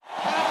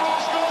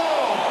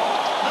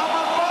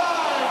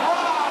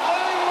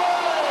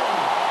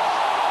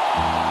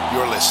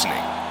You're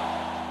listening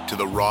to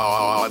the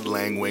Rod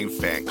Langway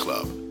Fan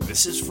Club.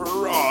 This is for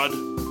Rod.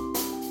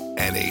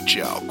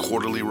 NHL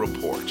Quarterly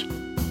Report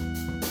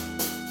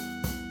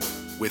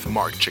with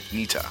Mark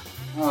Chiknita.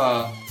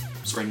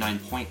 Scoring 9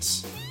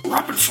 points.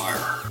 Rapid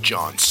fire.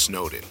 John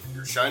Snowden.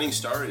 Your shining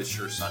star is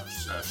sure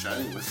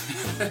shining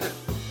with.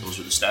 Those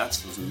are the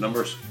stats. Those are the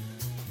numbers.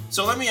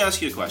 So let me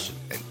ask you a question.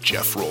 And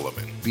Jeff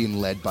Rolleman. Being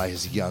led by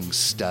his young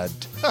stud.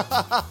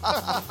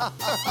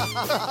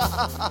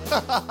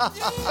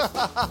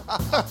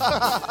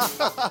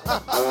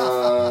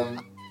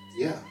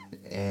 Yeah.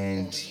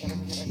 And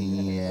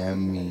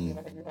Tammy.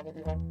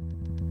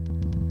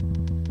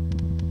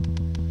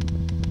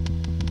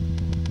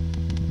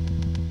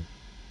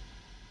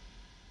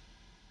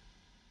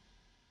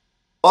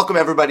 Welcome,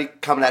 everybody,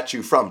 coming at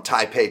you from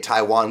Taipei,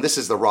 Taiwan. This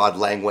is the Rod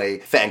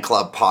Langway Fan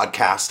Club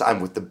podcast. I'm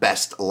with the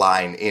best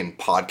line in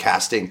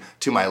podcasting.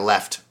 To my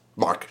left,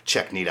 Mark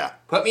Cheknita.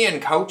 Put me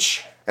in,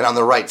 coach. And on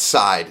the right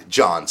side,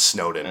 John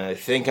Snowden. I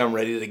think I'm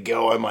ready to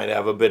go. I might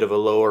have a bit of a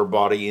lower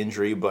body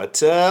injury,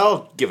 but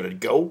I'll give it a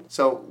go.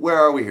 So, where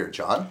are we here,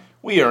 John?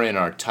 We are in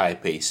our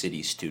Taipei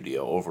City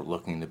studio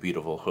overlooking the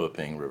beautiful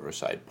Heping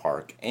Riverside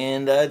Park,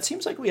 and it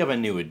seems like we have a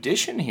new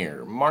addition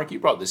here. Mark,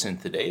 you brought this in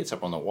today. It's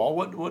up on the wall.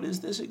 What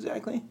is this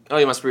exactly? Oh,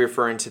 you must be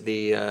referring to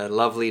the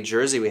lovely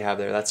jersey we have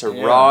there. That's a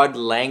Yeah. Rod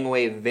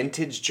Langway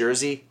vintage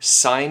jersey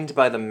signed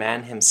by the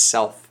man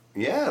himself.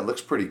 Yeah, it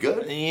looks pretty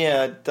good.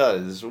 Yeah, it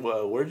does.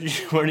 Well, where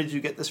did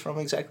you get this from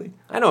exactly?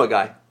 I know a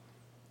guy.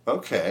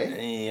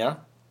 Okay. Yeah.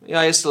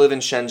 Yeah, I used to live in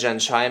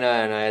Shenzhen, China,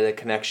 and I had a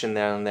connection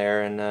down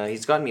there, and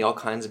he's gotten me all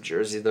kinds of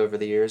jerseys over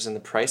the years, and the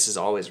price is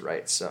always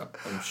right, so...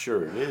 I'm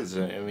sure it is.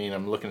 I mean,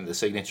 I'm looking at the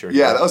signature.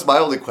 Yeah, that was my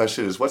only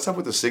question is, what's up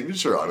with the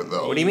signature on it,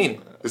 though? What do you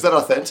mean? Is that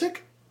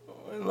authentic?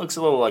 It looks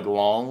a little like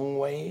Long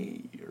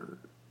Way.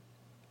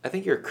 I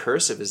think your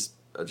cursive is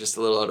just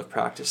a little out of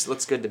practice. It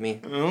looks good to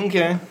me.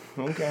 Okay.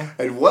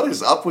 And what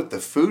is up with the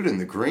food in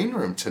the green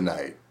room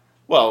tonight?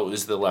 Well, it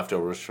was the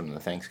leftovers from the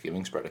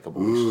Thanksgiving spread a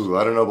couple weeks. Ooh,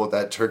 I don't know about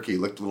that turkey.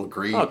 It looked a little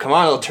green. Oh, come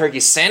on, a little turkey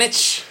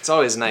sandwich. It's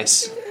always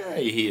nice. Yeah,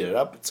 you heat it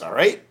up. It's all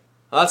right.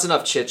 Well, that's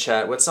enough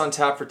chit-chat. What's on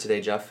tap for today,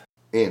 Jeff?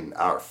 In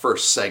our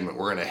first segment,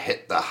 we're going to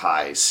hit the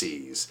high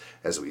seas.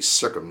 As we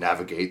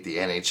circumnavigate the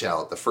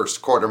NHL at the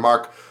first quarter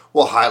mark,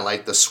 we'll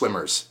highlight the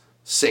swimmers,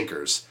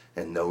 sinkers,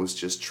 and those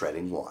just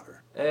treading water.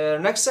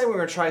 Next time we're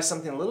going to try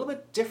something a little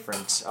bit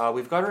different.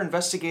 We've got our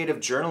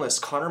investigative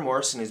journalist, Connor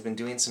Morrison, who's been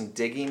doing some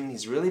digging.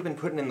 He's really been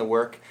putting in the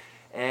work.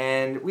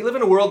 And we live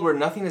in a world where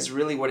nothing is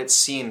really what it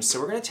seems. So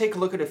we're going to take a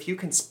look at a few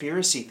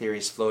conspiracy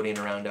theories floating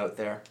around out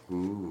there.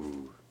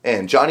 Ooh.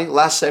 And Johnny,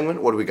 last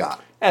segment, what do we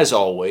got? As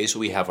always,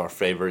 we have our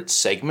favorite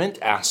segment,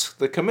 Ask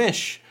the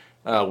Commish.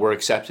 We're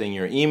accepting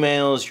your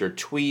emails, your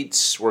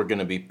tweets. We're going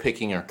to be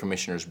picking our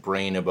commissioner's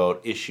brain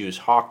about issues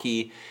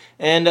hockey,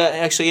 and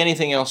actually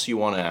anything else you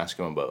want to ask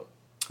him about.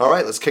 All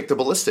right, let's kick the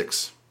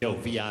ballistics. Yo,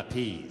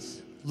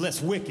 VIPs,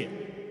 let's wick it.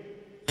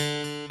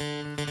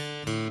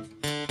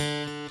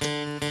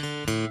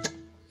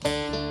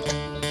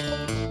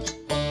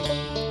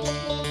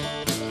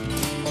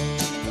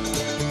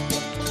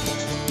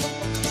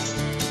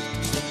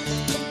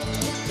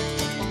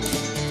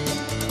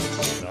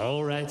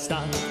 All right,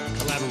 stop,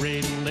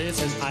 collaborate and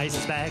listen. Ice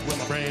is back with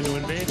my brand new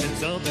invention.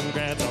 Something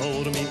grabs a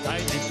hold of me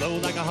tightly, flow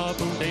like a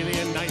harpoon daily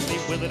and nightly.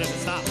 Will it ever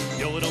stop?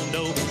 Yo, I don't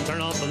know.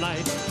 Turn off the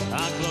light.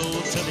 I glow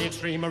to the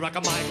extreme. I rock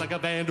a mic like a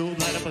vandal.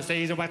 Light up a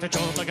stage and wax a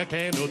chomp like a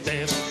candle.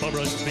 Dance, my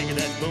brush is making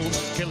that boom.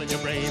 Killing your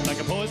brain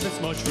like a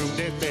poisonous mushroom.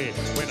 Deathbed.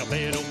 When I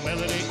play it on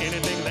melody,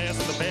 anything less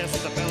than the best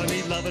is a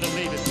felony. Love it or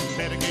leave it.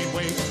 Better gain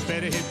weight.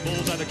 Better hit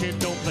bulls out the kid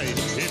don't play.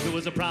 If there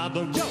was a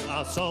problem, yo,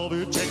 I'll solve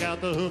it. Check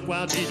out the hook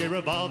while DJ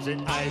revolves it.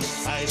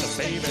 Ice, ice,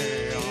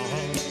 baby.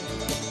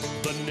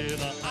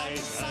 Vanilla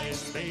ice,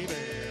 ice, baby.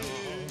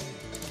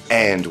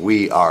 And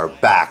we are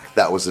back.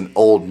 That was an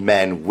Old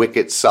Men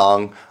Wicket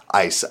song,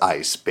 Ice,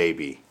 Ice,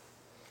 Baby.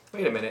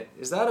 Wait a minute.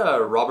 Is that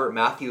a Robert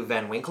Matthew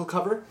Van Winkle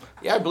cover?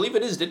 Yeah, I believe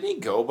it is. Didn't he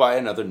go by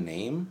another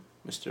name,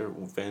 Mr.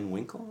 Van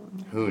Winkle?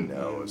 Who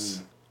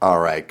knows? All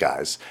right,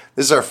 guys.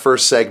 This is our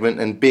first segment,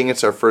 and being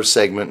it's our first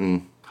segment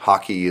and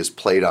hockey is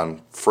played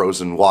on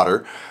frozen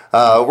water,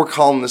 we're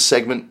calling this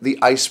segment the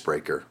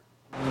Icebreaker.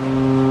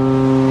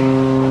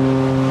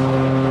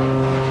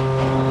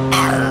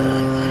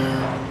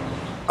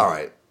 All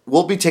right.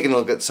 We'll be taking a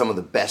look at some of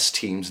the best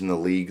teams in the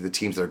league, the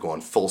teams that are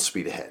going full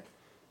speed ahead.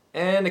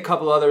 And a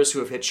couple others who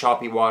have hit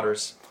choppy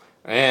waters.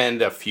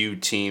 And a few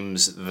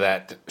teams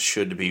that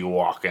should be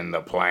walking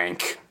the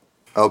plank.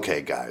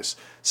 Okay, guys.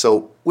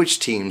 So, which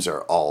teams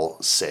are all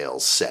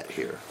sails set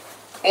here?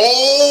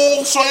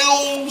 All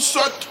sails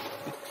set.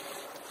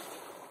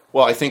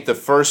 Well, I think the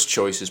first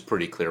choice is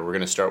pretty clear. We're going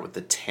to start with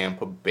the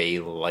Tampa Bay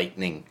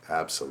Lightning.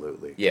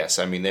 Absolutely. Yes,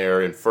 I mean,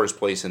 they're in first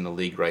place in the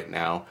league right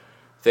now.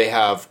 They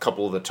have a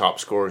couple of the top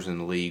scorers in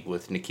the league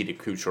with Nikita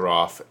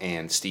Kucherov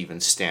and Steven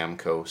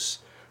Stamkos.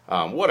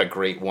 What a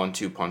great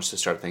 1-2 punch to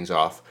start things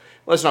off.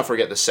 Let's not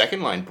forget the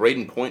second line.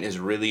 Braden Point has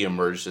really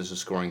emerged as a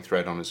scoring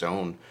threat on his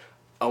own.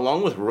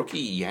 along with rookie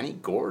Yanni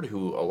Gourde,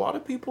 who a lot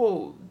of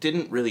people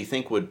didn't really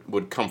think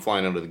would come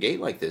flying out of the gate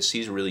like this.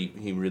 He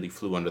really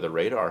flew under the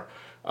radar.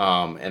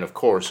 And of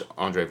course,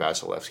 Andrei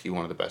Vasilevsky,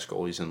 one of the best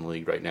goalies in the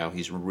league right now.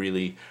 He's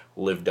really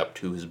lived up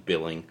to his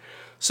billing.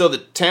 So the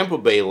Tampa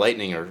Bay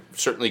Lightning are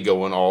certainly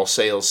going all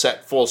sails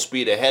set, full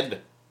speed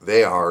ahead.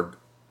 They are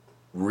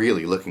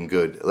really looking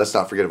good. Let's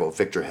not forget about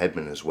Victor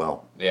Hedman as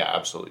well. Yeah,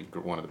 absolutely.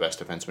 One of the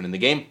best defensemen in the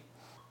game.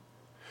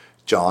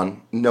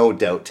 John, no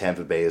doubt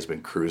Tampa Bay has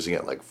been cruising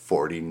at like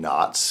 40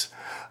 knots.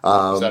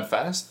 Is that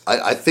fast?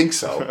 I think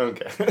so.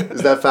 Okay.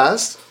 Is that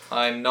fast?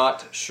 I'm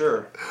not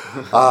sure.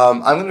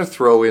 I'm going to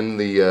throw in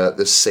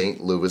the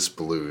St. Louis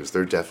Blues.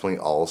 They're definitely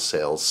all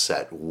sails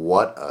set.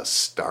 What a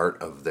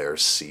start of their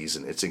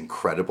season. It's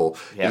incredible.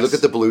 Yes. You look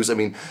at the Blues, I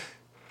mean,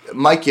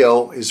 Mike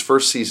Yeo, his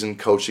first season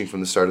coaching from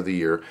the start of the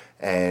year,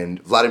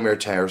 and Vladimir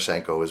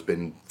Tarasenko has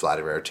been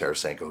Vladimir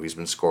Tarasenko. He's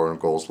been scoring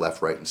goals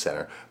left, right, and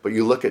center. But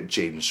you look at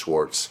Jaden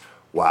Schwartz.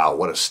 Wow,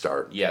 what a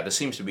start. Yeah, this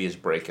seems to be his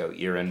breakout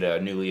year, and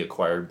newly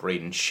acquired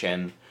Braden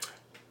Shen.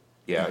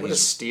 Yeah, What a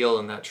steal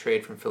in that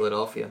trade from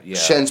Philadelphia. yeah.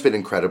 Shen's been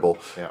incredible.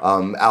 Yeah.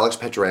 Alex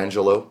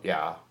Pietrangelo.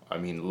 Yeah, I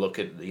mean, look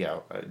at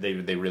they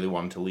really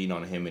wanted to lean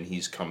on him, and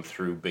he's come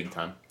through big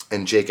time.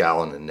 And Jake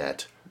Allen in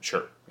net.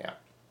 Sure,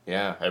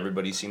 yeah.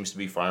 Everybody seems to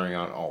be firing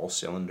on all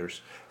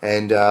cylinders.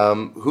 And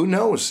who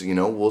knows?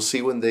 We'll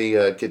see when they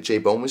get Jay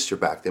Bouwmeester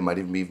back. They might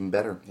even be even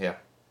better. Yeah.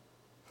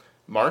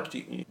 Mark,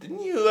 didn't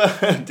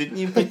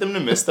you pick them to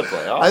miss the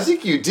playoffs? I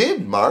think you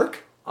did,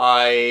 Mark.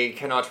 I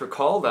cannot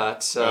recall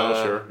that.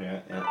 Sure.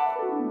 Yeah. I'm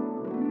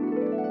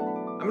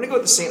going to go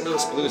with the St.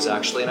 Louis Blues,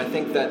 actually, and I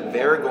think that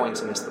they're going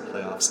to miss the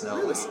playoffs now.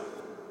 Really?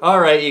 All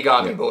right, you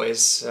got me,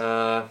 boys.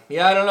 I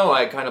don't know.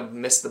 I kind of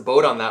missed the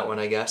boat on that one,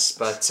 I guess.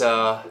 But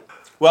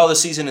Well, the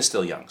season is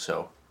still young,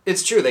 so.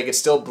 it's true. They could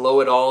still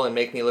blow it all and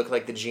make me look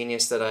like the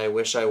genius that I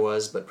wish I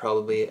was, but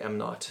probably am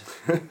not.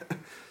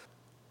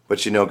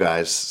 But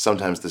guys,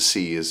 sometimes the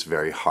sea is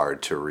very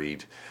hard to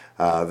read.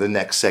 The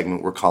next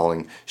segment we're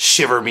calling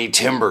Shiver Me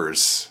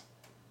Timbers.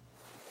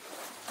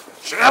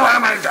 Shiver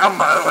Me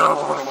Timbers!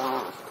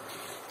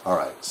 All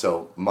right,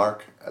 so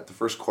Mark, at the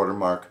first quarter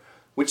mark,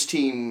 which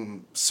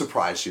team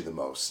surprised you the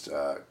most?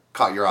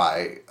 Caught your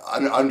eye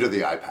under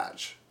the eye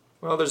patch?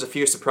 Well, there's a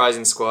few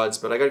surprising squads,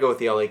 but I got to go with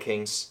the LA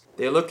Kings.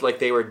 They looked like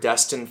they were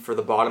destined for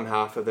the bottom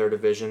half of their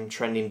division,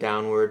 trending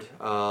downward,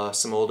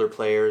 some older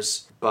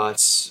players,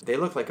 but they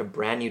look like a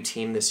brand new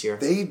team this year.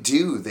 They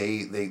do.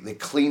 They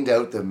cleaned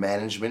out the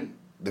management,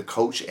 the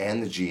coach,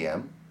 and the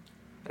GM.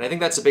 And I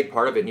think that's a big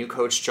part of it. New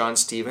coach John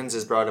Stevens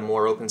has brought a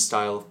more open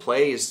style of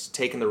play. He's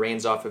taken the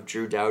reins off of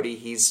Drew Doughty.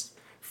 He's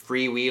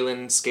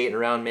freewheeling, skating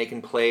around,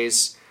 making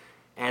plays.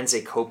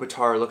 Anze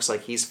Kopitar looks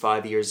like he's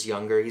 5 years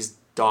younger. He's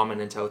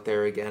dominant out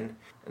there again.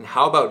 And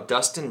how about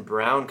Dustin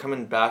Brown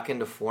coming back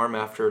into form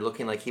after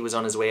looking like he was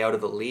on his way out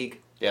of the league?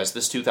 Yeah, is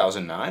this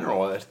 2009 or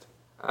what?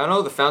 I don't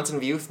know, the Fountain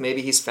of Youth,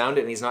 maybe he's found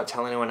it and he's not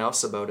telling anyone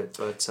else about it,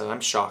 but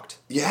I'm shocked.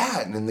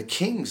 Yeah, and then the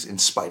Kings, in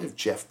spite of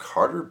Jeff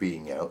Carter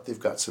being out, they've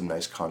got some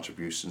nice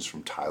contributions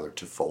from Tyler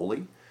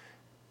Toffoli.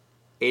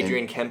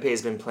 Adrian Kempe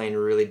has been playing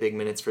really big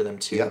minutes for them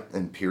too. Yeah,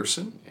 and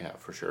Pearson. Yeah,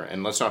 for sure.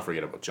 And let's not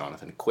forget about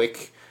Jonathan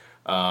Quick.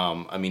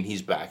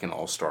 He's back in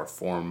all-star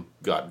form,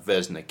 got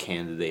Vezina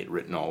candidate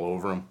written all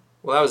over him.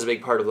 Well, that was a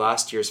big part of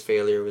last year's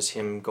failure, was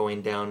him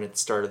going down at the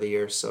start of the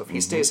year. So if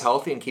he stays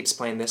healthy and keeps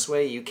playing this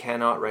way, you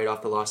cannot write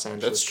off the Los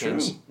Angeles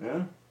Kings. That's true,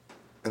 yeah.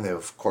 And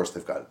of course,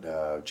 they've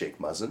got Jake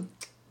Muzzin.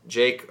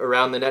 Jake,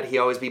 around the net, he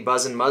always be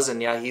buzzing,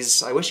 muzzin.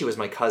 Yeah, I wish he was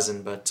my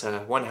cousin, but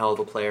one hell of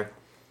a player.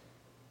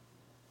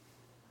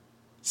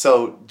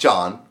 So,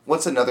 John,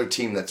 what's another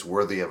team that's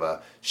worthy of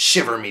a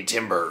Shiver Me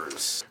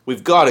Timbers?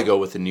 We've got to go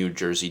with the New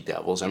Jersey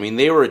Devils. I mean,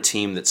 they were a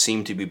team that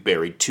seemed to be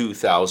buried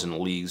 2,000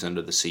 leagues under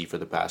the sea for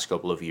the past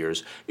couple of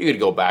years. You could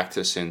go back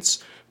to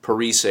since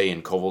Parise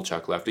and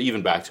Kovalchuk left,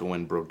 even back to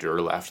when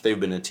Brodeur left. They've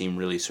been a team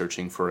really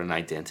searching for an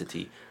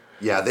identity.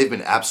 Yeah, they've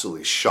been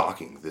absolutely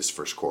shocking this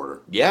first quarter.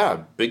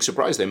 Yeah, big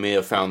surprise. They may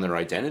have found their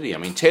identity. I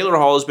mean, Taylor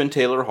Hall has been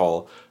Taylor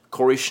Hall.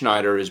 Corey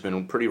Schneider has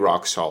been pretty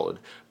rock solid.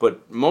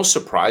 But most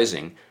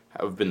surprising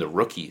have been the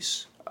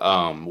rookies.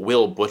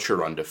 Will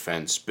Butcher on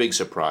defense, big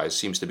surprise,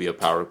 seems to be a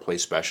power play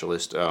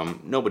specialist.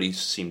 Nobody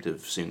seemed to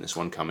have seen this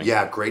one coming.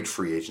 Yeah, great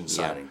free agent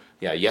signing.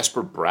 Yeah,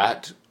 Jesper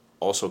Bratt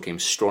also came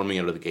storming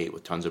out of the gate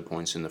with tons of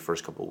points in the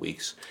first couple of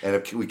weeks. And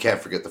we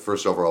can't forget the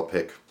first overall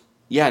pick.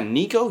 Yeah,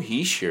 Nico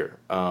Hischier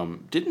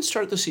didn't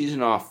start the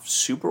season off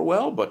super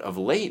well, but of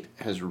late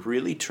has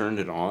really turned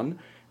it on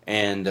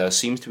and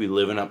seems to be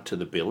living up to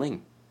the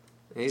billing.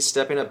 He's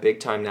stepping up big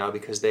time now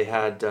because they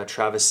had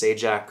Travis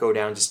Sajak go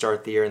down to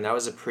start the year, and that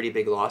was a pretty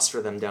big loss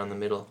for them down the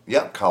middle.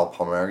 Yeah, Kyle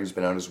Palmieri's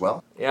been out as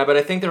well. Yeah, but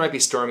I think there might be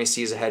stormy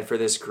seas ahead for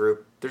this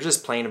group. They're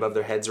just playing above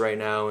their heads right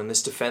now, and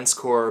this defense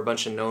core, a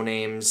bunch of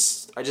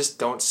no-names, I just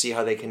don't see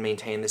how they can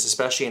maintain this,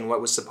 especially in what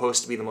was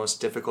supposed to be the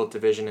most difficult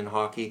division in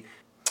hockey.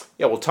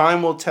 Yeah, well,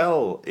 time will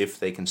tell if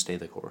they can stay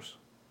the course.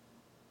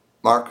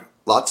 Mark,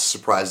 lots of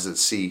surprises at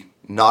sea.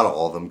 Not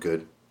all of them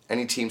good.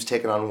 Any teams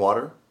taking on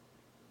water?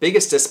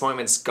 biggest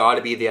disappointment's got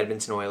to be the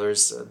Edmonton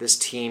Oilers. This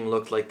team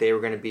looked like they were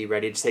going to be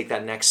ready to take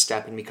that next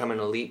step and become an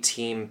elite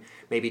team,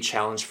 maybe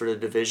challenge for the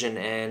division.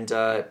 And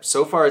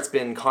so far it's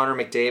been Connor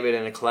McDavid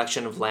and a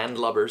collection of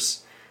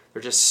landlubbers.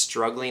 They're just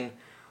struggling.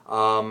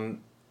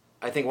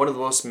 I think one of the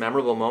most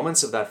memorable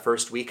moments of that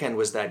first weekend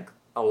was that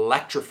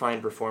electrifying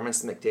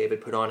performance that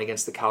McDavid put on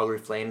against the Calgary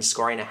Flames,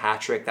 scoring a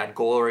hat-trick, that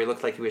goal where he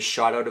looked like he was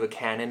shot out of a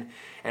cannon.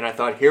 And I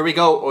thought, here we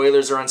go,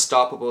 Oilers are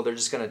unstoppable. They're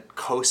just going to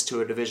coast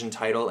to a division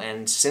title.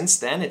 And since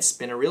then, it's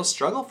been a real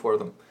struggle for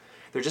them.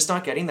 They're just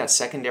not getting that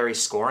secondary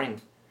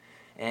scoring.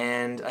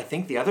 And I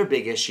think the other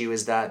big issue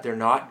is that they're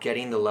not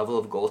getting the level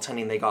of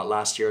goaltending they got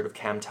last year out of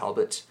Cam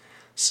Talbot.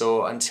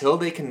 So until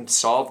they can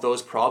solve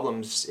those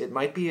problems, they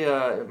might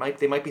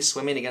be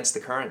swimming against the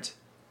current.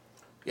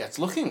 Yeah, it's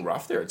looking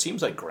rough there. It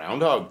seems like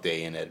Groundhog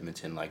Day in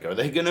Edmonton. Like, are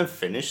they going to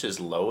finish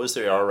as low as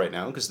they are right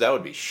now? Because that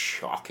would be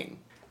shocking.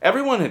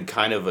 Everyone had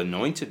kind of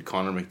anointed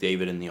Connor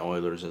McDavid and the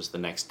Oilers as the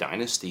next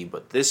dynasty,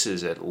 but this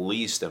is at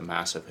least a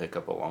massive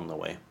hiccup along the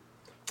way.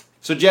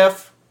 So,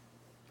 Jeff,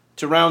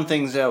 to round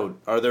things out,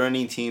 are there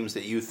any teams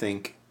that you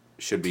think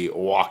should be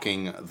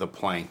walking the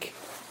plank?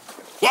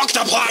 Walk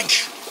the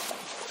plank!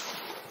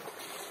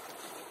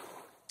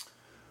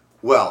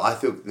 Well, I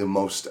think the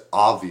most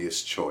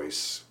obvious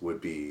choice would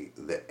be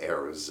the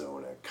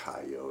Arizona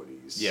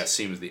Coyotes. Yeah,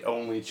 seems the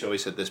only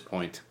choice at this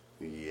point.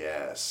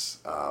 Yes,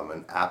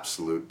 an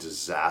absolute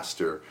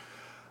disaster.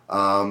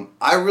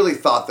 I really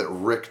thought that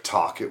Rick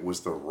Tocchet was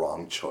the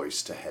wrong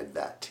choice to head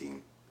that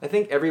team. I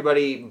think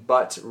everybody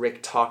but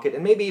Rick Tocchet,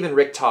 and maybe even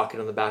Rick Tocchet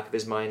on the back of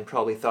his mind,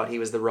 probably thought he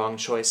was the wrong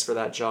choice for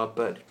that job,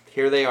 but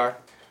here they are.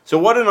 So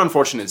what an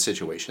unfortunate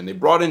situation. They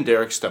brought in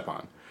Derek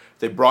Stepan.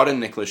 They brought in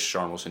Nicholas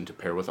Charmelson to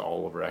pair with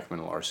Oliver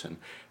Ekman-Larsson.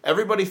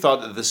 Everybody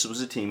thought that this was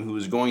a team who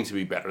was going to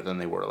be better than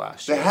they were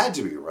last year. They had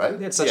to be, right?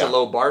 They had such a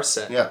low bar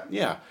set. Yeah.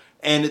 Yeah.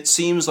 And it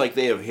seems like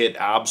they have hit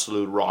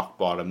absolute rock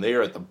bottom. They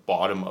are at the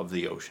bottom of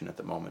the ocean at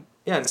the moment.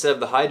 Yeah, instead of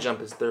the high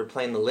jump, they're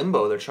playing the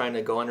limbo. They're trying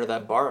to go under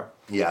that bar.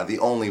 Yeah, the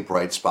only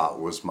bright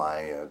spot was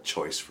my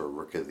choice for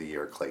Rookie of the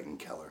Year, Clayton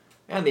Keller.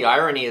 And the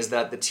irony is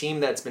that the team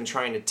that's been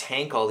trying to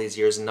tank all these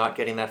years and not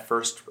getting that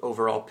first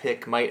overall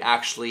pick might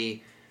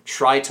actually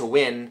try to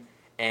win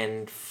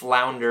and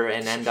flounder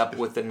and end up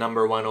with the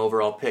number 1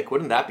 overall pick.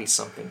 Wouldn't that be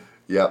something?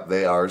 Yep,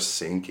 they are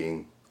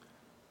sinking.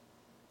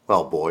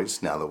 Well,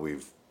 boys, now that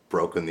we've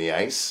broken the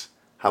ice,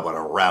 how about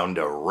a round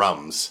of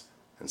rums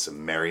and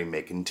some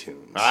merry-making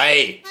tunes?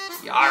 Aye!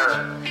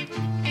 Yarr!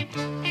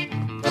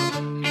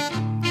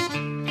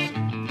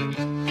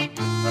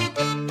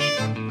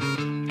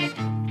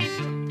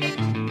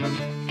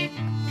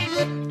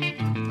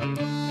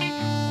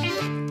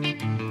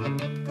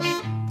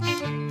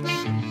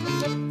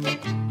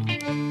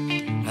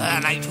 The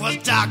night was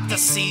dark, the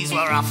seas were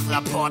off,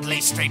 the port lay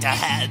straight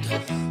ahead.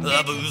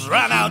 The booze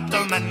ran out,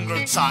 the men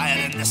grew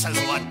tired, and this is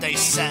what they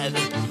said.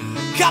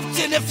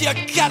 Captain, if you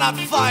cannot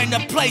find a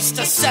place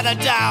to set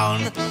her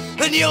down,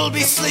 then you'll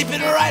be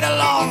sleeping right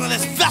along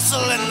this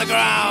vessel in the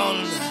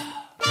ground.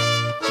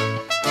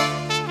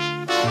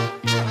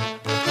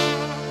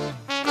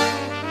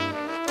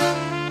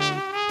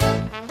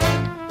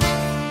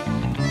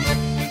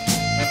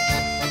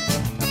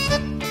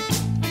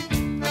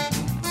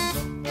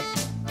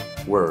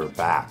 We're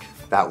back.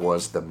 That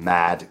was the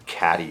Mad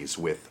Caddies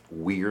with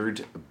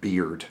Weird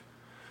Beard.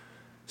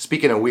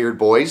 Speaking of weird,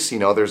 boys, you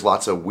know, there's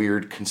lots of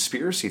weird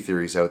conspiracy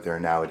theories out there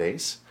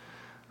nowadays.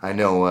 I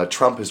know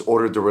Trump has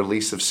ordered the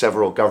release of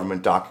several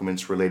government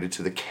documents related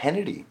to the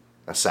Kennedy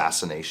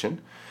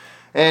assassination.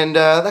 And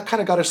that kind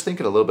of got us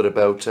thinking a little bit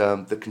about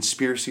the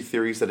conspiracy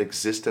theories that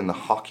exist in the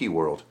hockey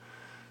world.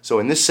 So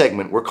in this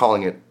segment, we're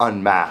calling it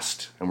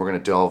Unmasked, and we're going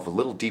to delve a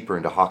little deeper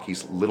into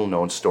hockey's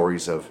little-known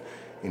stories of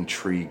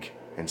intrigue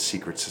and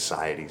secret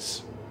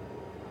societies.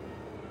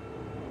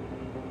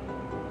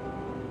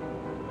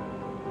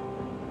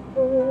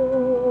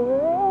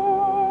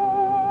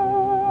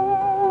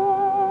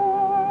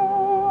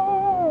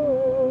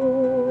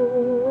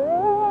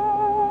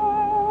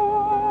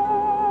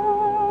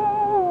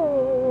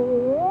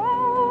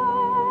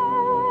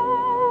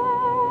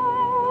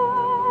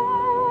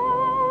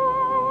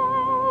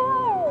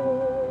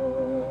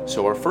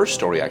 So our first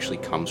story actually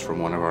comes from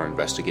one of our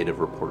investigative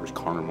reporters,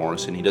 Connor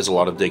Morrison. He does a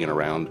lot of digging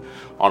around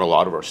on a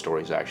lot of our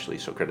stories, actually,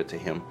 so credit to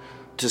him.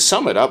 To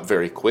sum it up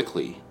very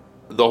quickly,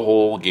 the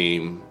whole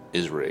game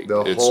is rigged.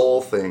 The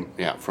whole thing.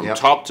 Yeah, from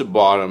top to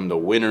bottom, the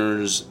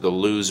winners, the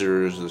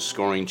losers, the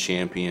scoring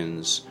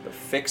champions. The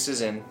fix is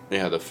in.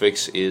 Yeah, the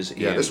fix is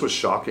in. Yeah, this was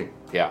shocking.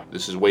 Yeah,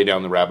 this is way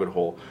down the rabbit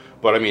hole.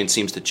 But, I mean, it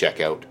seems to check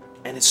out.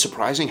 And it's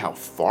surprising how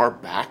far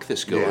back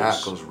this goes. Yeah,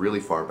 it goes really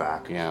far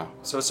back. Yeah.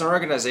 So it's an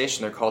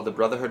organization, they're called the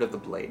Brotherhood of the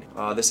Blade.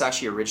 This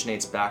actually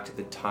originates back to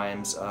the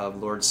times of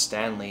Lord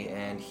Stanley,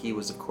 and he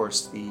was, of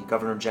course, the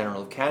Governor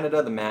General of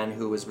Canada, the man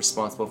who was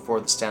responsible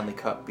for the Stanley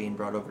Cup being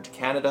brought over to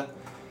Canada.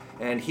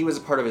 And he was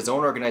a part of his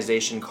own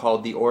organization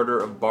called the Order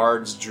of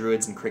Bards,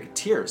 Druids, and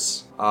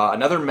Cricketers.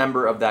 Another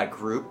member of that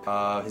group,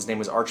 his name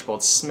was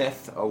Archibald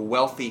Smith, a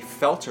wealthy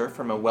felter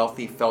from a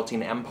wealthy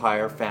felting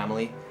empire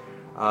family,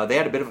 They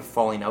had a bit of a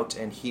falling out,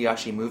 and he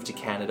actually moved to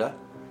Canada,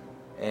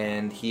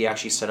 and he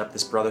actually set up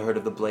this Brotherhood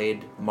of the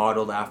Blade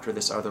modeled after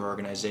this other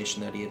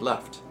organization that he had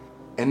left.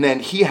 And then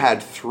he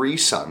had 3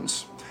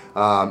 sons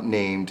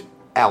named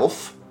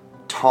Alf,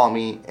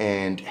 Tommy,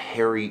 and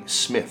Harry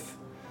Smith.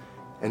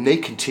 And they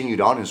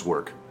continued on his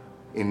work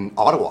in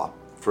Ottawa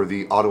for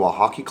the Ottawa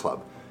Hockey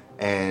Club.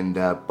 And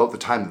about the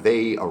time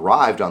they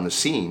arrived on the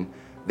scene,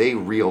 they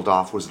reeled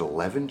off, was it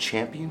 11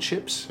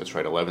 championships? That's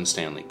right, 11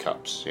 Stanley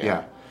Cups.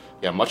 Yeah.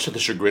 Yeah, much to the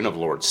chagrin of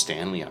Lord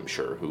Stanley, I'm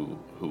sure, who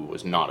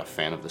was not a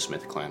fan of the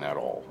Smith clan at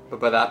all. But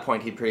by that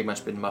point, he'd pretty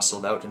much been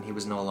muscled out, and he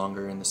was no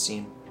longer in the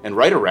scene. And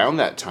right around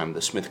that time,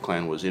 the Smith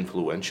clan was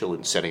influential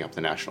in setting up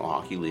the National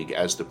Hockey League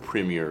as the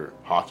premier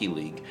hockey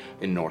league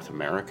in North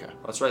America.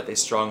 That's right, they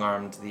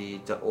strong-armed the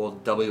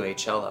old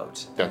WHL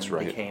out. That's and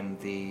right. became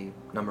the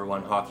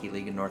 #1 hockey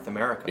league in North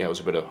America. Yeah, it was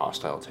a bit of a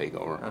hostile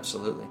takeover.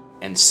 Absolutely.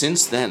 And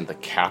since then, the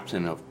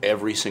captain of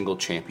every single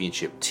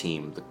championship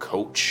team, the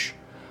coach,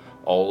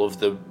 all of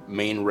the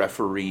main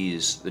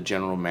referees, the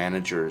general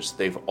managers,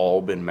 they've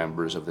all been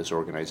members of this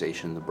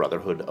organization, the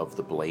Brotherhood of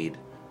the Blade.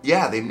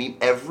 Yeah, they meet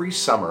every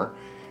summer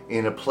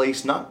in a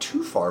place not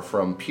too far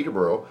from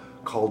Peterborough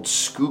called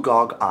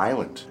Scugog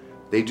Island.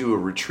 They do a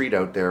retreat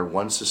out there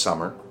once a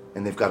summer,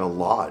 and they've got a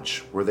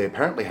lodge where they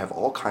apparently have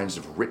all kinds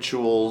of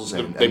rituals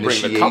and They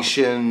bring the cup.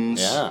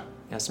 initiations. Yeah.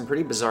 Yeah, some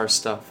pretty bizarre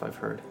stuff, I've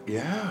heard.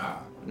 Yeah.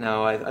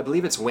 Now, I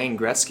believe it's Wayne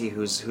Gretzky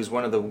who's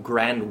one of the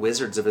grand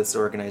wizards of this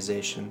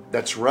organization.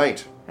 That's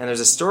right. And there's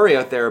a story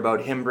out there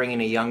about him bringing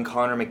a young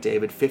Connor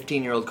McDavid,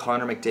 15-year-old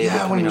Connor McDavid.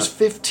 Yeah, when coming he was out.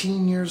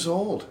 15 years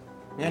old.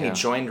 Yeah, and he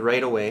joined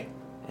right away.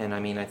 And I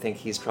mean, I think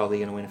he's probably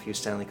going to win a few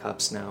Stanley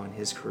Cups now in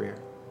his career.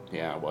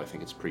 Yeah, well, I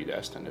think it's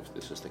predestined if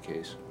this is the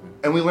case.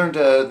 And we learned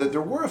that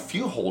there were a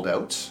few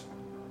holdouts.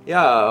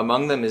 Yeah,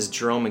 among them is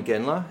Jerome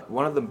McGinley.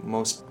 One of the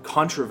most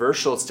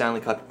controversial Stanley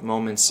Cup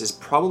moments is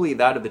probably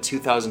that of the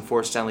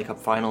 2004 Stanley Cup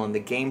Final and the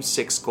Game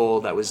 6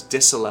 goal that was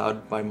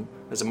disallowed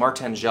as a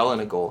Martin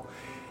Gélina goal.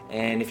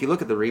 And if you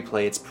look at the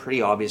replay, it's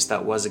pretty obvious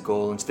that was a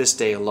goal. And to this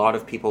day, a lot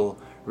of people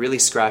really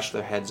scratch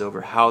their heads over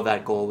how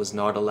that goal was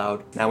not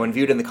allowed. Now, when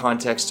viewed in the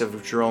context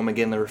of Jerome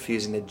McGinley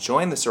refusing to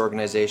join this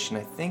organization,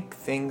 I think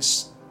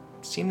things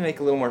seem to make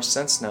a little more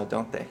sense now,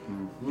 don't they?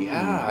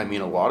 Yeah, I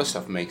mean, a lot of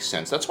stuff makes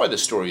sense. That's why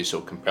this story is so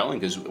compelling,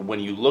 because when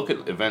you look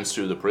at events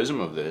through the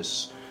prism of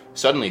this,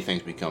 suddenly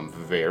things become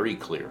very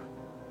clear.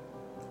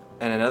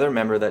 And another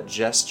member that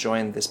just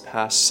joined this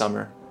past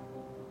summer,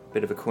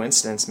 bit of a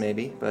coincidence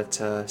maybe, but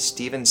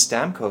Steven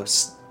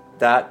Stamkos,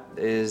 that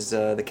is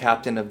the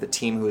captain of the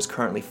team who is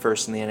currently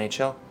first in the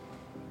NHL.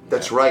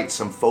 That's right.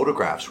 Some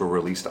photographs were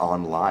released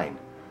online,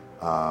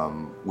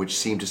 which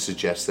seemed to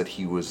suggest that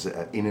he was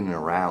in and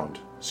around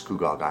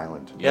Scugog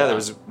Island. Yeah, there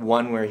was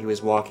one where he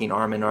was walking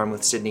arm in arm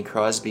with Sidney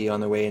Crosby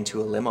on their way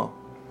into a limo.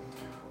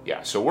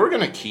 Yeah, so we're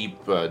going to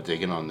keep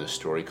digging on this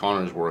story.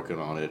 Connor's working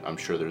on it. I'm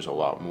sure there's a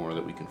lot more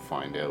that we can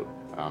find out.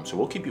 So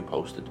we'll keep you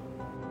posted.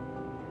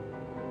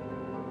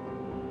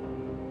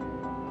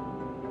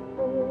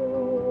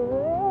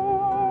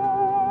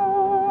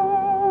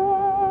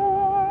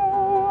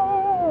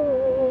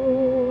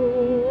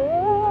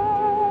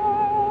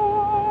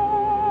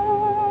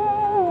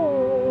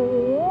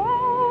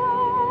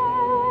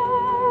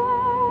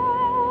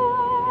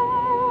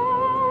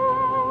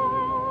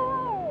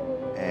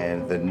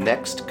 The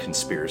next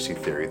conspiracy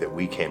theory that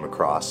we came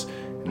across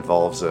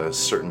involves a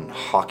certain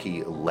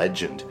hockey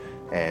legend,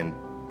 and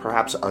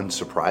perhaps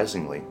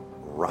unsurprisingly,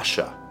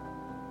 Russia.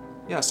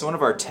 Yeah, so one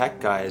of our tech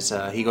guys,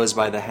 he goes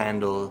by the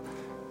handle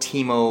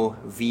Timo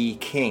V.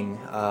 King.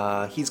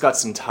 He's got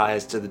some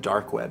ties to the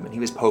dark web, and he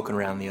was poking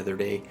around the other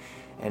day,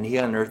 and he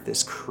unearthed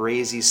this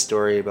crazy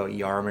story about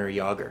Jaromir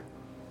Jagr.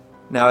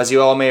 Now, as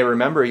you all may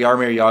remember,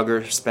 Jaromir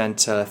Jagr spent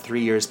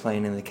 3 years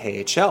playing in the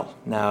KHL.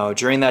 Now,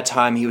 during that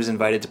time, he was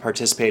invited to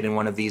participate in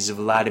one of these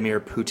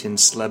Vladimir Putin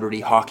celebrity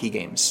hockey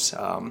games.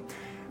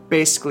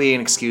 Basically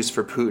an excuse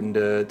for Putin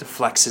to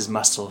flex his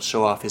muscle,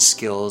 show off his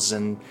skills,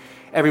 and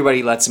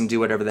everybody lets him do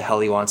whatever the hell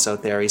he wants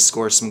out there. He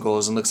scores some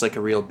goals and looks like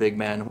a real big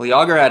man. Well,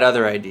 Jagr had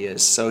other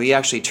ideas, so he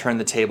actually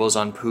turned the tables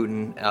on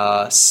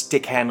Putin,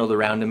 stick-handled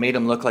around him, made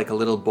him look like a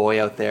little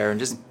boy out there, and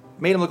just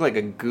made him look like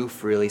a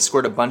goof, really.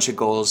 Scored a bunch of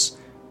goals.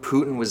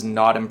 Putin was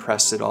not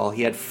impressed at all.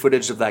 He had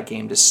footage of that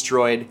game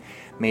destroyed,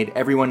 made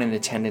everyone in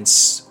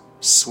attendance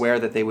swear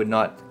that they would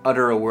not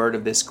utter a word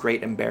of this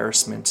great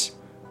embarrassment.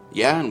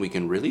 Yeah, and we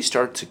can really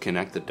start to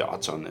connect the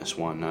dots on this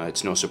one.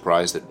 It's no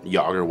surprise that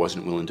Jagr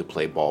wasn't willing to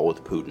play ball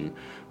with Putin.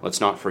 Let's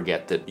not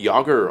forget that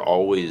Jagr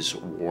always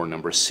wore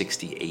number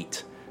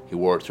 68. He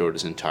wore it throughout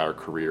his entire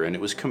career, and it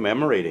was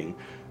commemorating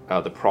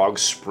the Prague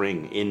Spring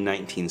in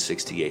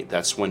 1968.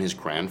 That's when his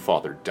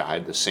grandfather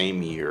died the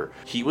same year.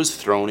 He was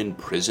thrown in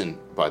prison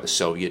by the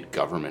Soviet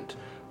government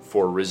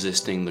for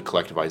resisting the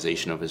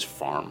collectivization of his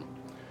farm.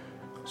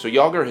 So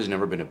Jagr has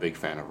never been a big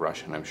fan of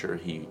Russia, and I'm sure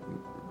he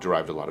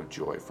derived a lot of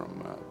joy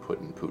from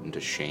putting Putin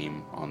to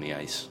shame on the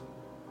ice.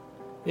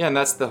 Yeah, and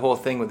that's the whole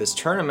thing with this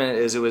tournament,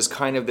 is it was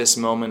kind of this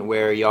moment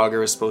where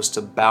Jagr was supposed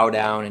to bow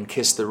down and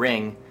kiss the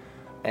ring,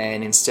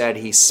 and instead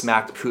he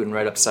smacked Putin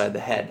right upside the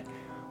head.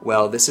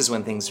 Well, this is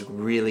when things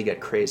really get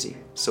crazy.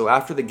 So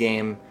after the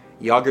game,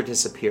 Jágr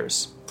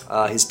disappears.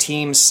 His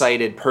team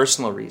cited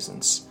personal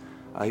reasons.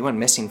 He went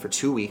missing for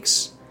 2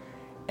 weeks.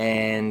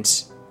 And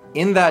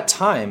in that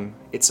time,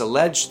 it's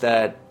alleged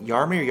that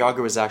Jaromir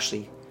Jágr was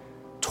actually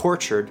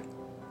tortured.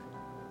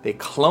 They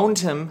cloned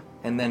him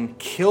and then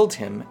killed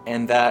him,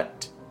 and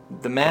that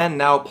the man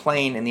now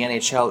playing in the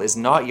NHL is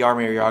not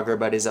Jaromir Jágr,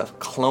 but is a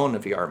clone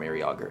of Jaromir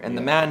Jágr. And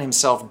the man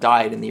himself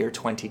died in the year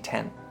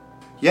 2010.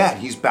 Yeah,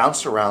 he's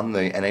bounced around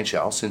the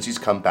NHL since he's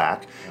come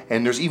back,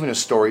 and there's even a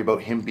story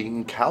about him being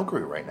in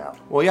Calgary right now.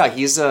 Well, yeah,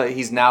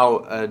 he's now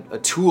a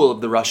tool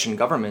of the Russian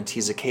government.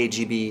 He's a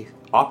KGB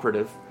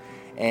operative,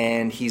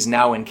 and he's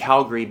now in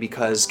Calgary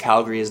because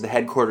Calgary is the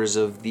headquarters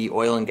of the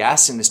oil and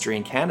gas industry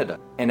in Canada.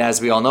 And as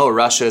we all know,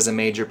 Russia is a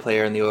major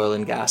player in the oil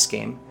and gas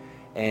game,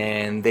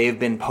 and they've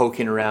been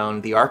poking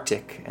around the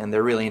Arctic, and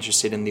they're really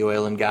interested in the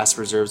oil and gas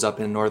reserves up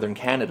in northern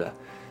Canada.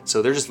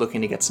 So they're just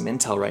looking to get some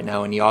intel right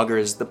now, and Jágr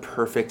is the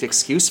perfect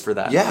excuse for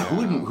that. Yeah,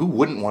 who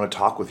wouldn't want to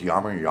talk with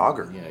Jaromir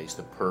Jágr? Yeah, he's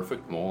the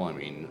perfect mole. I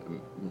mean,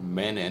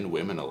 men and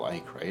women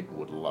alike, right,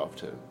 would love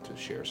to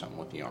share something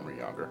with Jaromir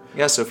Jágr.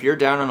 Yeah, so if you're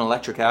down on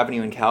Electric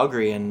Avenue in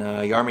Calgary and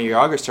Jaromir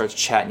Jágr starts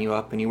chatting you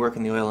up and you work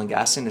in the oil and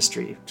gas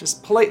industry,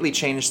 just politely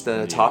change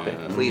the topic,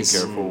 please, be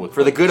careful with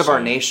for the what good you of our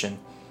say. nation.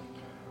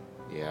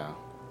 Yeah.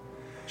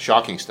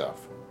 Shocking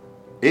stuff.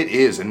 It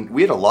is, and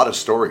we had a lot of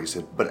stories,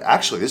 but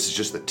actually this is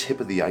just the tip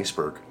of the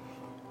iceberg.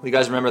 Well, you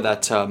guys remember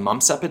that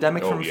mumps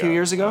epidemic from a few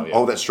years ago?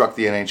 Oh, that struck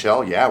the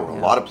NHL? Yeah, where a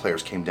lot of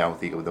players came down with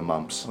the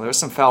mumps. Well, there was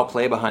some foul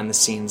play behind the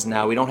scenes.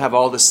 Now, we don't have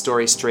all the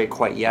story straight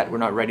quite yet. We're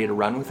not ready to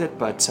run with it,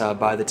 but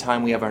by the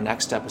time we have our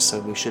next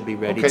episode, we should be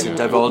ready to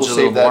divulge we'll a little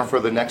save that more. for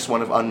the next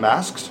one of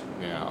Unmasked.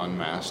 Yeah,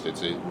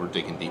 Unmasked. We're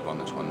digging deep on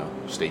this one, though.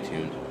 Stay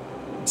tuned.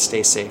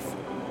 Stay safe.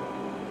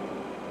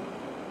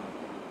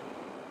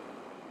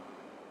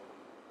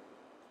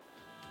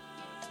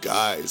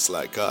 Guys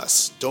like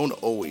us don't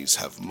always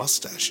have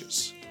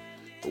mustaches.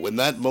 But when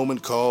that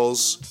moment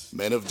calls,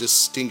 men of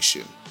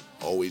distinction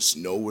always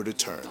know where to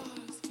turn.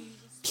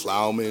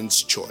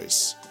 Plowman's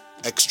Choice.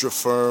 Extra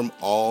firm,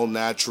 all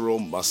natural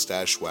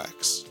mustache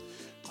wax.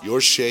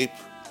 Your shape,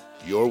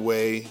 your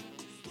way,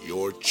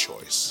 your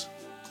choice.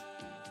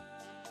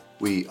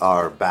 We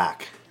are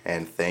back,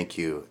 and thank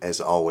you,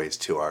 as always,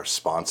 to our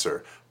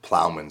sponsor,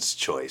 Plowman's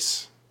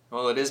Choice.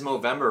 Well, it is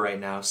Movember right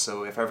now,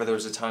 so if ever there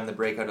was a time to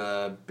break out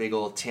a big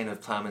old tin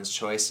of Plowman's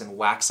Choice and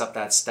wax up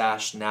that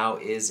stash, now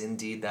is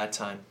indeed that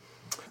time.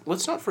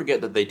 Let's not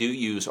forget that they do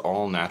use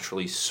all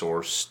naturally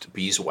sourced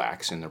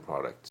beeswax in their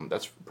product.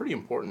 That's pretty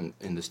important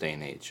in this day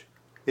and age.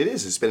 It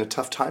is. It's been a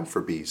tough time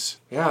for bees.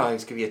 Yeah,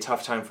 it's going to be a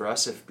tough time for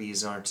us if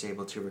bees aren't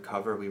able to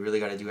recover. We really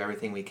got to do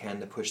everything we can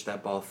to push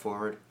that ball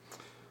forward.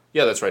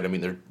 Yeah, that's right. I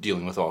mean, they're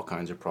dealing with all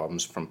kinds of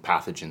problems from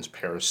pathogens,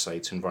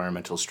 parasites,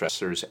 environmental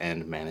stressors,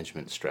 and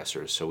management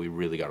stressors. So we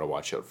really got to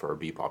watch out for our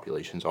bee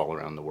populations all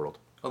around the world.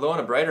 Although on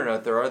a brighter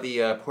note, there are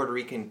the Puerto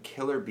Rican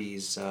killer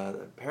bees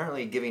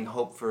apparently giving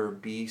hope for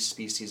bee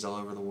species all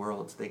over the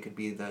world. They could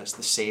be the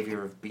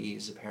savior of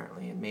bees,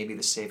 apparently, and maybe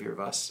the savior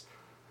of us.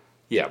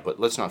 Yeah, but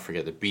let's not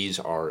forget that bees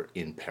are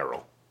in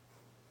peril.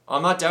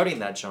 I'm not doubting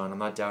that, John. I'm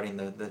not doubting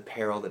the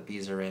peril that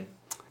bees are in.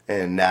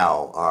 And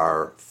now,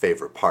 our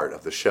favorite part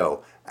of the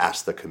show,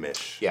 Ask the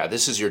Commish. Yeah,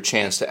 this is your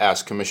chance to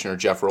ask Commissioner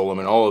Jeff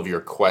Roloman all of your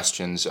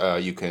questions.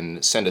 You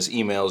can send us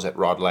emails at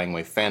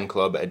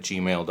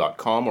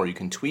rodlangwayfanclub@gmail.com, or you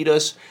can tweet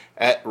us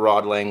at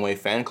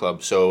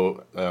rodlangwayfanclub.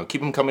 So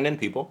keep them coming in,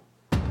 people.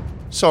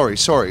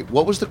 Sorry,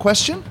 what was the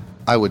question?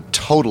 I would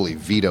totally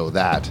veto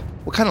that.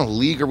 What kind of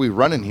league are we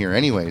running here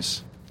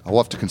anyways? I'll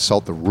have to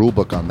consult the rule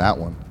book on that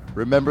one.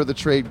 Remember the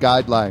trade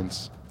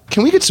guidelines.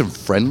 Can we get some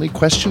friendly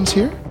questions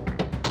here?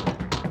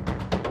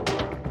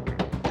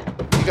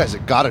 You guys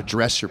have got to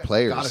dress your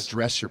players.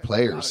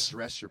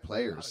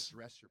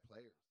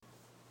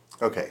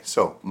 Okay,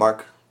 so,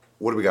 Mark,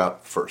 what do we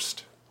got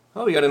first?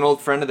 Oh, we got an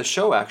old friend of the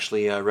show,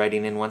 actually,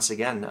 writing in once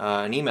again.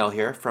 An email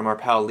here from our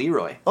pal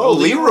Leroy. Oh,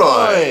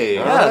 Leroy!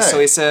 Yeah, All right. so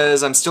he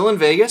says, I'm still in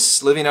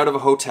Vegas, living out of a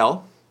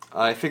hotel.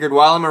 I figured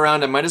while I'm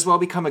around, I might as well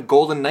become a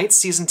Golden Knights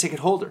season ticket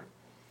holder.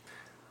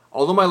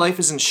 Although my life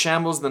is in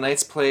shambles, the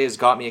Knights play has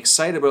got me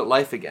excited about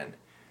life again.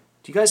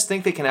 Do you guys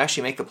think they can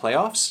actually make the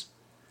playoffs?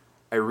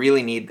 I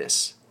really need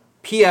this.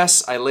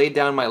 P.S. I laid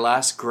down my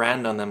last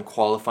grand on them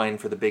qualifying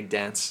for the big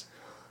dance.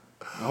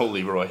 Oh,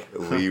 Leroy.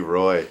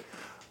 Leroy.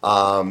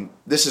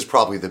 This is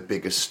probably the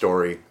biggest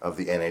story of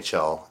the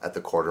NHL at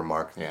the quarter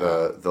mark.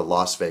 Yeah. The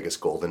Las Vegas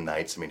Golden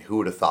Knights. I mean, who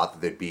would have thought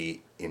that they'd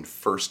be in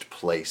first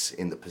place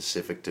in the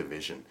Pacific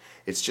Division?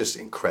 It's just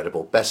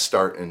incredible. Best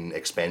start in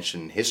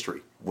expansion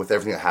history. With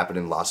everything that happened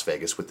in Las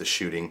Vegas with the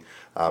shooting,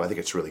 I think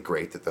it's really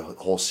great that the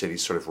whole city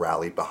sort of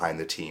rallied behind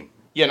the team.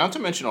 Yeah, not to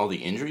mention all the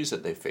injuries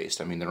that they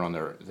faced. I mean, they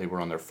were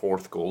on their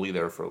fourth goalie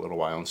there for a little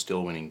while and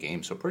still winning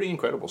games. So pretty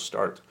incredible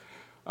start.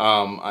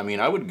 I mean,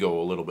 I would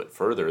go a little bit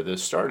further. The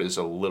start is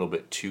a little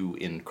bit too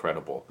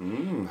incredible.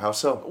 How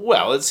so?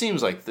 Well, it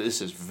seems like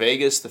this is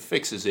Vegas. The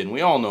fix is in.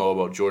 We all know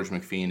about George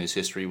McPhee and his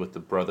history with the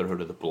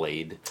Brotherhood of the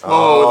Blade.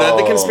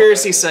 The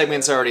conspiracy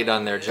segment's already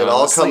done there, John. It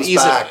all Let's comes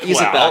ease back. Ease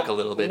it back a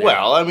little bit.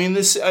 Well, I mean,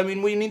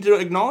 we need to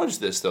acknowledge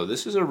this, though.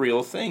 This is a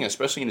real thing,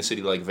 especially in a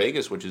city like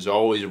Vegas, which is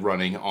always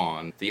running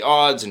on the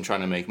odds and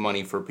trying to make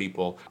money for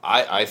people.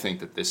 I think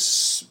that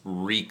this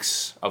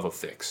reeks of a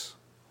fix.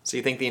 So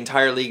you think the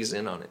entire league is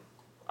in on it?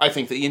 I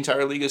think the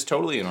entire league is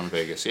totally in on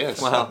Vegas, yes.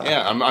 Wow.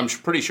 Yeah, I'm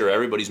pretty sure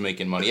everybody's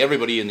making money.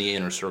 Everybody in the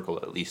inner circle,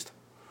 at least.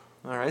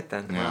 All right,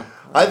 then. Yeah.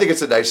 I think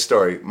it's a nice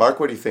story. Mark,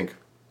 what do you think?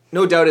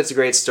 No doubt it's a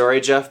great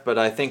story, Jeff, but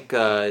I think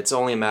it's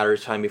only a matter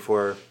of time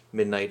before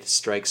midnight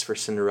strikes for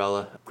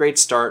Cinderella. Great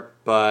start,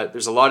 but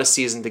there's a lot of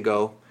season to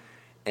go,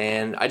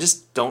 and I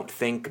just don't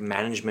think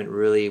management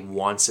really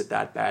wants it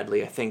that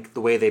badly. I think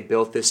the way they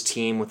built this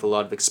team with a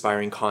lot of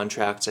expiring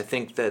contracts, I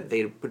think that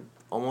they would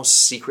almost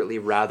secretly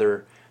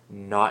rather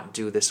not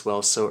do this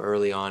well so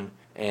early on.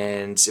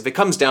 And if it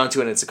comes down to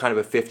it, and it's a kind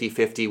of a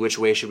 50-50, which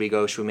way should we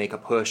go? Should we make a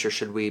push, or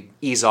should we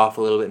ease off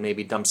a little bit and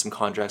maybe dump some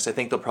contracts? I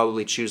think they'll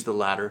probably choose the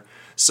latter.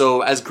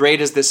 So as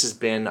great as this has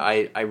been,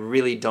 I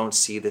really don't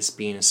see this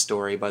being a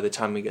story by the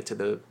time we get to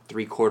the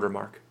 3-quarter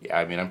mark. Yeah,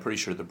 I mean, I'm pretty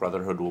sure the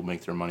Brotherhood will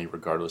make their money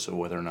regardless of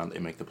whether or not they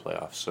make the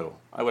playoffs. So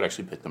I would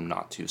actually pick them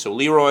not to. So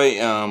Leroy,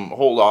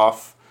 hold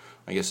off.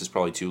 I guess it's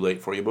probably too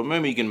late for you, but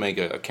maybe you can make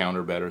a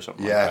counter bet or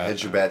something like that. Yeah,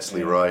 hedge your bets,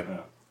 Leroy. Yeah.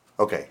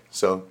 Okay,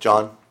 so,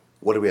 John,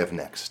 what do we have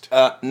next?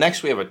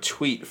 Next, we have a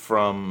tweet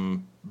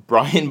from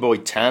Brian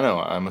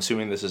Boitano. I'm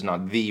assuming this is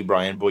not the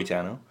Brian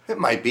Boitano. It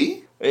might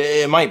be.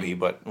 It might be,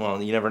 but,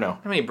 well, you never know.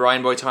 How many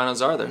Brian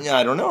Boitanos are there? Yeah,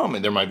 I don't know. I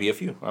mean, there might be a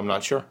few. I'm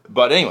not sure.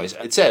 But anyways,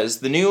 it says,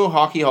 the new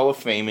Hockey Hall of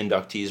Fame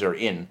inductees are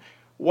in.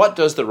 What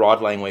does the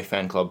Rod Langway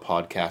Fan Club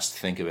podcast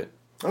think of it?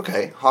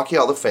 Okay, Hockey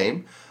Hall of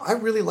Fame. I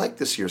really like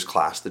this year's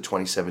class, the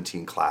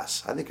 2017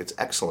 class. I think it's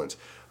excellent.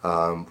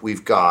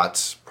 We've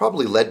got,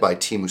 probably led by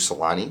Teemu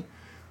Selanne.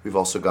 We've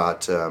also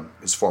got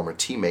his former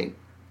teammate,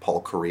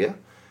 Paul Kariya,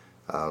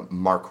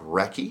 Mark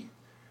Recchi,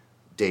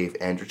 Dave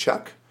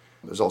Andreychuk.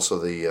 There's also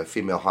the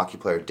female hockey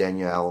player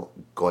Danielle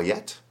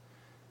Goyette,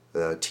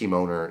 the team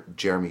owner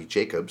Jeremy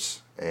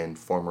Jacobs, and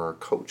former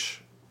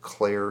coach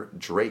Claire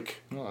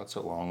Drake. Well, that's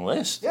a long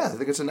list. Yeah, I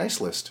think it's a nice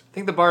list. I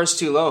think the bar is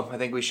too low. I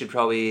think we should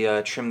probably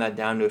trim that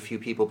down to a few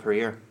people per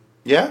year.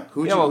 Yeah?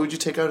 Who'd you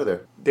take out of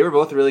there? They were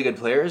both really good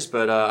players,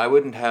 but I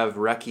wouldn't have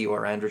Recchi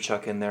or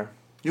Andreychuk in there.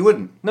 You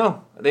wouldn't?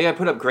 No. They had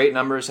put up great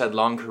numbers, had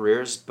long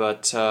careers,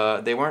 but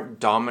they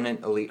weren't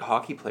dominant elite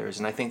hockey players,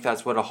 and I think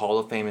that's what a Hall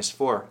of Fame is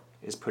for,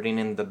 is putting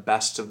in the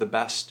best of the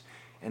best,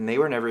 and they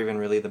were never even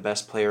really the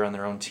best player on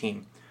their own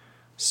team.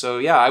 So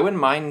yeah, I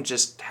wouldn't mind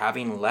just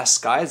having less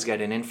guys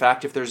get in. In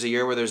fact, if there's a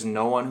year where there's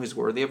no one who's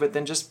worthy of it,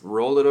 then just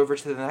roll it over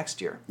to the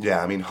next year.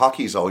 Yeah, I mean,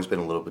 hockey's always been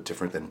a little bit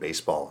different than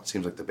baseball. It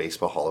seems like the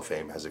Baseball Hall of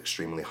Fame has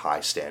extremely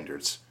high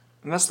standards.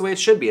 And that's the way it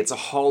should be. It's a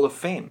Hall of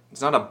Fame.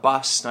 It's not a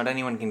bus. Not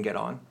anyone can get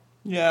on.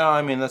 Yeah,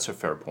 I mean, that's a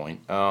fair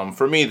point.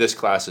 For me, this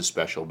class is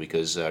special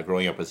because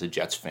growing up as a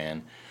Jets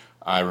fan,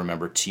 I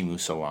remember Teemu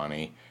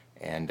Selanne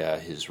and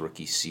his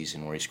rookie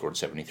season where he scored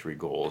 73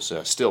 goals.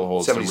 Still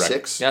holds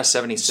 76? Yeah,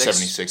 76.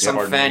 76.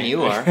 Some fan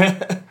you are.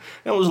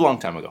 It was a long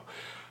time ago,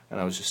 and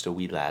I was just a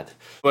wee lad.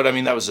 But, I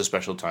mean, that was a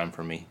special time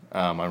for me.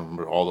 I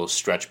remember all those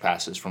stretch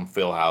passes from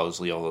Phil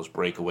Housley, all those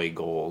breakaway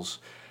goals.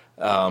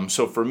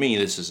 So for me,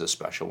 this is a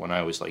special one. I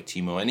always liked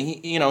Teemu,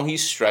 and he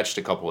stretched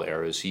a couple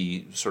eras.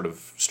 He sort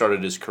of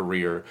started his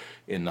career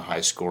in the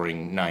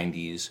high-scoring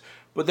 90s,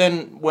 but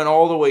then went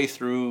all the way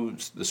through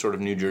the sort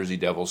of New Jersey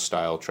Devils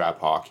style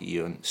trap hockey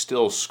and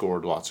still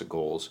scored lots of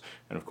goals,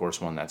 and of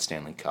course won that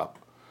Stanley Cup.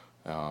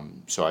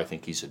 So I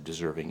think he's a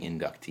deserving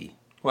inductee.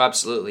 Well,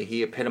 absolutely.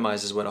 He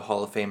epitomizes what a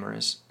Hall of Famer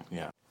is.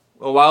 Yeah.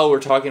 Well, while we're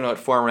talking about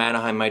former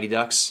Anaheim Mighty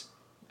Ducks,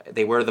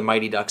 they were the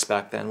Mighty Ducks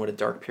back then. What a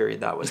dark period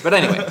that was. But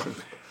anyway,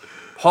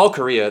 Paul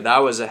Kariya, that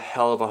was a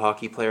hell of a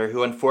hockey player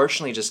who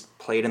unfortunately just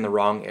played in the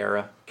wrong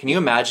era. Can you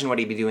imagine what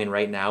he'd be doing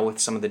right now with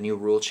some of the new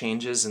rule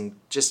changes and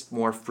just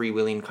more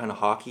freewheeling kind of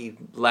hockey,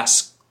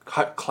 less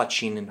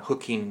clutching and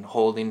hooking and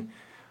holding?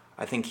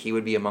 I think he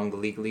would be among the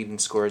league leading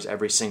scorers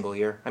every single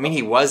year. I mean,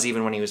 he was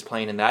even when he was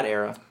playing in that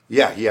era.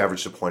 Yeah, he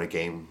averaged a point a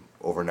game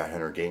over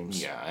 900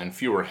 games. Yeah, and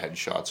fewer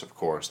headshots, of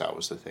course. That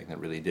was the thing that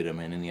really did him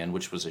in the end,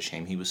 which was a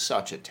shame. He was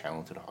such a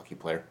talented hockey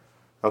player.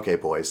 Okay,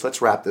 boys,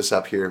 let's wrap this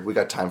up here. We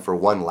got time for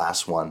one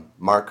last one.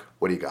 Mark,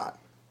 what do you got?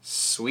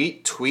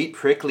 Sweet tweet,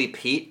 prickly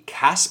Pete,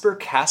 Casper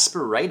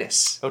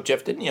Kasperitis. Oh,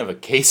 Jeff, didn't you have a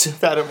case of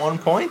that at one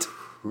point?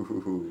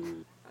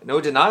 No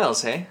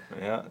denials, hey?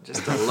 Yeah.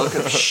 Just a look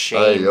of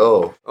shame.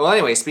 Ayo. Well,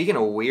 anyway, speaking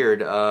of weird,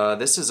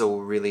 this is a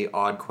really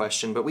odd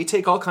question, but we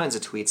take all kinds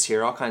of tweets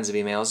here, all kinds of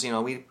emails. You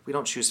know, we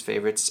don't choose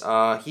favorites.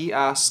 He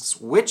asks,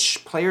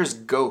 which player's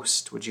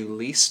ghost would you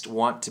least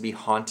want to be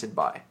haunted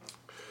by?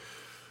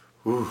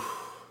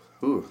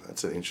 Ooh,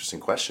 that's an interesting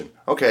question.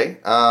 Okay,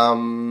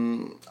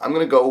 I'm going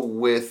to go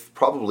with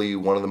probably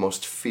one of the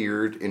most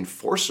feared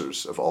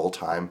enforcers of all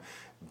time,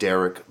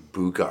 Derek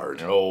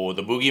Boogaard. Oh,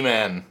 the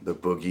boogeyman. The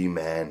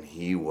boogeyman.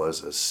 He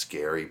was a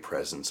scary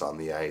presence on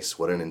the ice.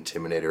 What an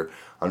intimidator.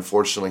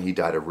 Unfortunately, he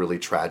died a really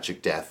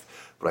tragic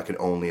death, but I can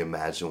only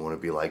imagine what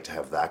it'd be like to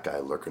have that guy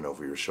lurking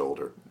over your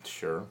shoulder.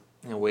 Sure.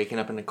 You know, waking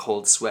up in a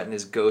cold sweat and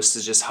his ghost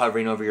is just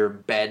hovering over your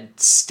bed,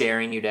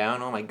 staring you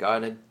down. Oh my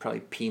God, I'd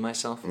probably pee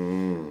myself.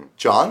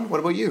 John,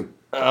 what about you?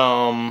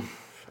 I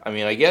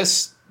mean, I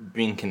guess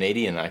being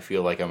Canadian, I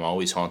feel like I'm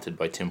always haunted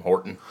by Tim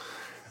Horton.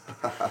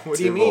 What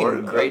do you Tim mean?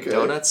 Horton, Great okay.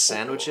 donuts,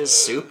 sandwiches,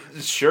 soup?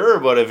 Sure,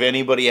 but if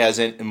anybody has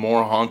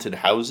more haunted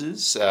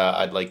houses,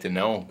 I'd like to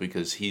know,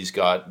 because he's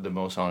got the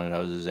most haunted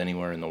houses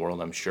anywhere in the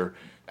world, I'm sure.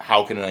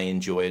 How can I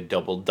enjoy a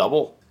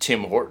double-double?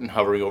 Tim Horton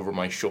hovering over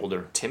my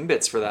shoulder.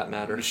 Timbits, for that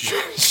matter.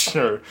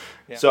 Sure.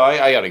 Yeah. So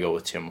I got to go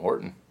with Tim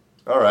Horton.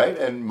 All right,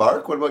 and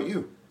Mark, what about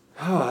you?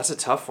 Oh, that's a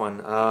tough one.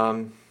 You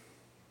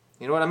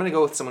know what? I'm going to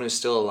go with someone who's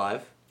still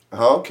alive.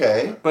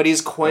 Okay. But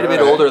he's quite a All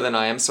bit right. older than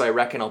I am, so I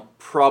reckon I'll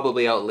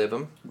probably outlive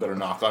him. Better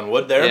knock on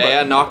wood there.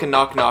 Yeah, but... knocking.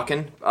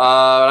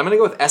 I'm going to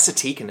go with Esa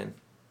Tikkanen,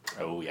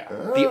 Oh, yeah.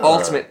 the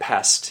ultimate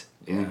pest.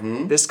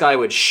 This guy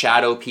would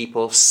shadow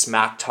people,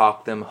 smack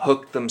talk them,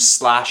 hook them,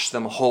 slash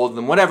them, hold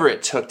them, whatever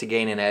it took to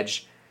gain an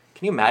edge.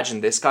 Can you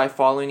imagine this guy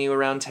following you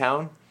around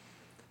town?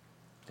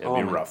 It'd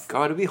be my rough.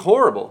 God, it'd be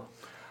horrible.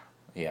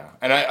 Yeah.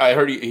 And I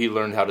heard he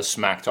learned how to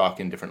smack talk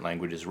in different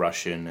languages,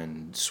 Russian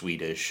and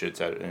Swedish,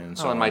 etc. And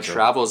so Well, in on. my So-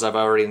 travels, I've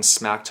already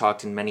smack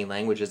talked in many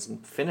languages,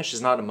 and Finnish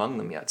is not among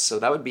them yet. So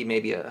that would be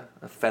maybe a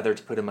feather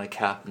to put in my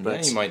cap. Yeah,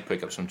 But you might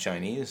pick up some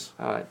Chinese.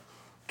 I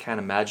can't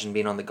imagine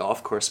being on the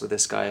golf course with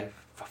this guy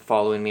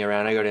following me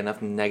around. I got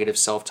enough negative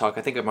self-talk.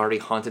 I think I'm already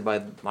haunted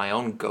by my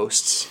own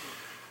ghosts.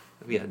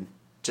 It'd be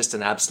just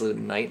an absolute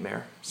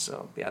nightmare.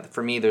 So yeah,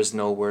 for me, there's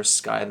no worse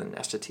guy than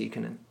Esa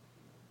Tikkanen.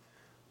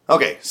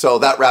 Okay, so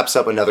that wraps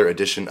up another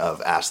edition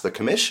of Ask the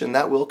Commish, and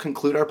that will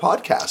conclude our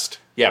podcast.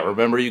 Yeah,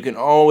 remember you can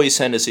always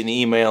send us an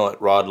email at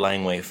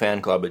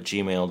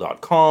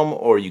rodlangwayfanclub@gmail.com,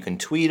 or you can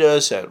tweet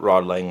us at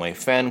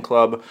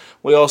rodlangwayfanclub.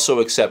 We also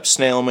accept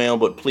snail mail,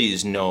 but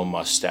please no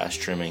mustache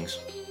trimmings.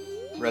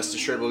 Rest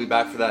assured, we'll be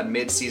back for that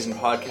mid-season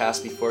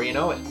podcast before you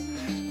know it.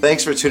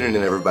 Thanks for tuning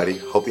in, everybody.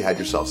 Hope you had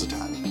yourselves a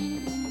time.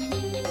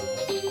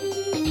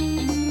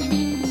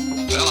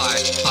 Well, I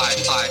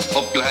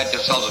hope you had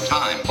yourselves a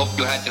time. Hope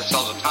you had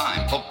yourselves a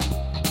time. Hope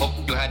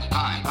you had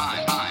time,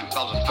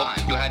 yourselves a time.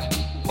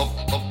 Hope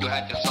you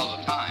had yourselves a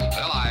time.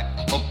 Well, I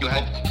hope you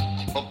had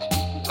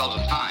yourselves a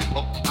time.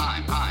 Hope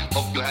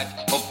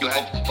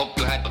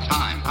you had the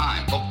time.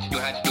 Hope you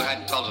had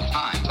yourselves a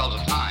time. Well,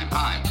 I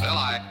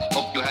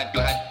hope you had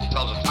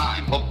yourselves a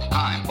time. Hope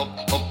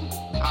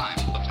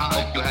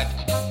you had.